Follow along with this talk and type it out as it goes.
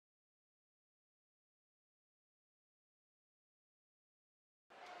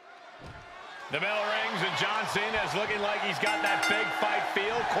The bell rings, and John Cena is looking like he's got that big fight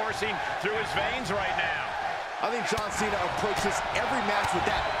feel coursing through his veins right now. I think John Cena approaches every match with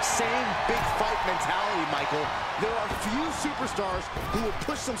that same big fight mentality, Michael. There are few superstars who will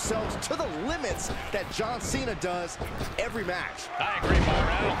push themselves to the limits that John Cena does every match. I agree, Byron.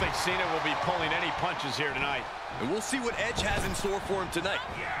 I don't think Cena will be pulling any punches here tonight. And we'll see what Edge has in store for him tonight.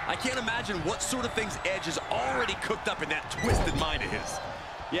 I can't imagine what sort of things Edge has already cooked up in that twisted mind of his.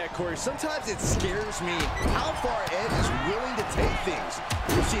 Yeah, Corey, sometimes it scares me how far Edge is willing to take things.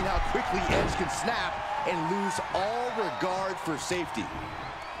 We've seen how quickly Edge can snap and lose all regard for safety.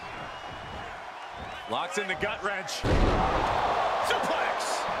 Locks in the gut wrench.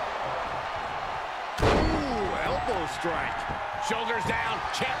 Suplex! Ooh, elbow strike. Shoulders down,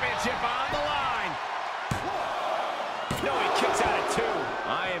 championship on the line. No, he kicks out at 2.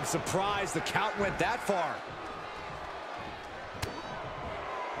 I am surprised the count went that far.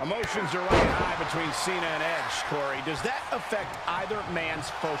 Emotions are running high between Cena and Edge, Corey. Does that affect either man's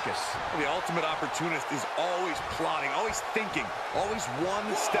focus? The ultimate opportunist is always plotting, always thinking, always one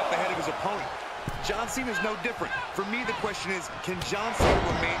step ahead of his opponent. John Cena is no different. For me, the question is, can John Cena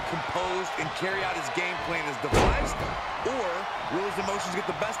remain composed and carry out his game plan as devised? Or will his emotions get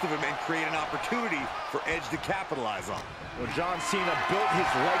the best of him and create an opportunity for Edge to capitalize on? Well, John Cena built his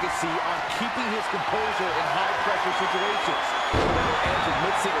legacy on keeping his composure in high-pressure situations. Whether Edge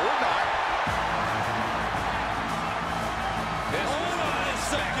admits it or not. Hold on a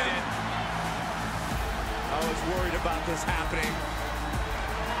second. I was worried about this happening.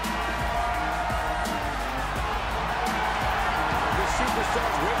 The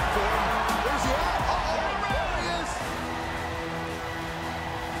superstar's waiting for him. Where's he at? Uh-oh, there he is.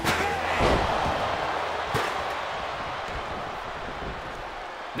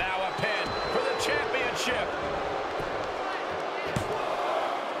 Now a pin for the championship.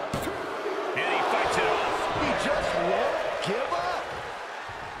 And he fights it off. He just won't give up.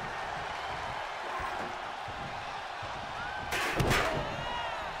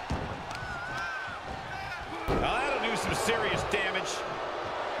 Now that'll do some serious damage.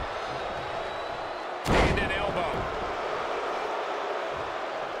 And an elbow.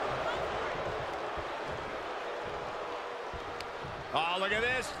 Oh, look at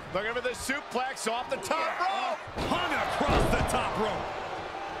this. Looking for the suplex off the top rope. Hung across the top rope.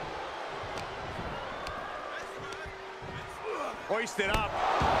 Hoisted up.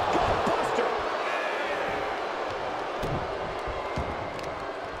 Buster.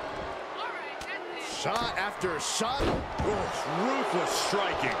 Shot after shot. Oh, ruthless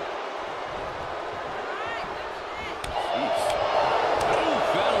striking.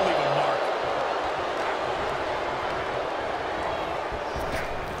 That'll leave a mark.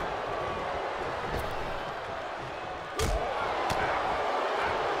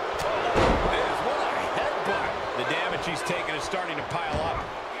 The damage he's taken is starting to pile up.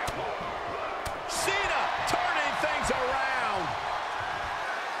 Cena turning things around.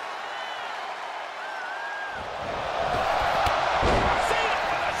 Cena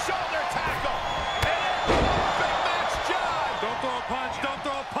with a shoulder tackle. And big match job. Don't throw a punch, don't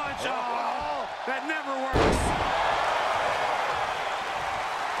throw a punch. Oh, that never works.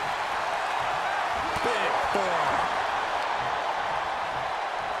 Big forearm.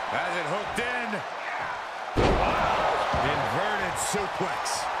 Has it hooked in. Inverted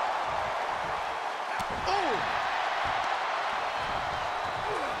suplex. Oh!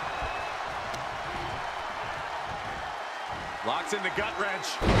 Locks in the gut wrench.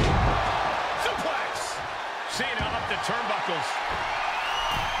 Suplex. Cena up the turnbuckles.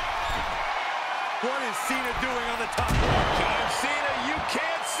 What is Cena doing on the top? John Cena, you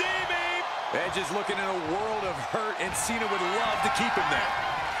can't see me. Edge is looking in a world of hurt, and Cena would love to keep him there.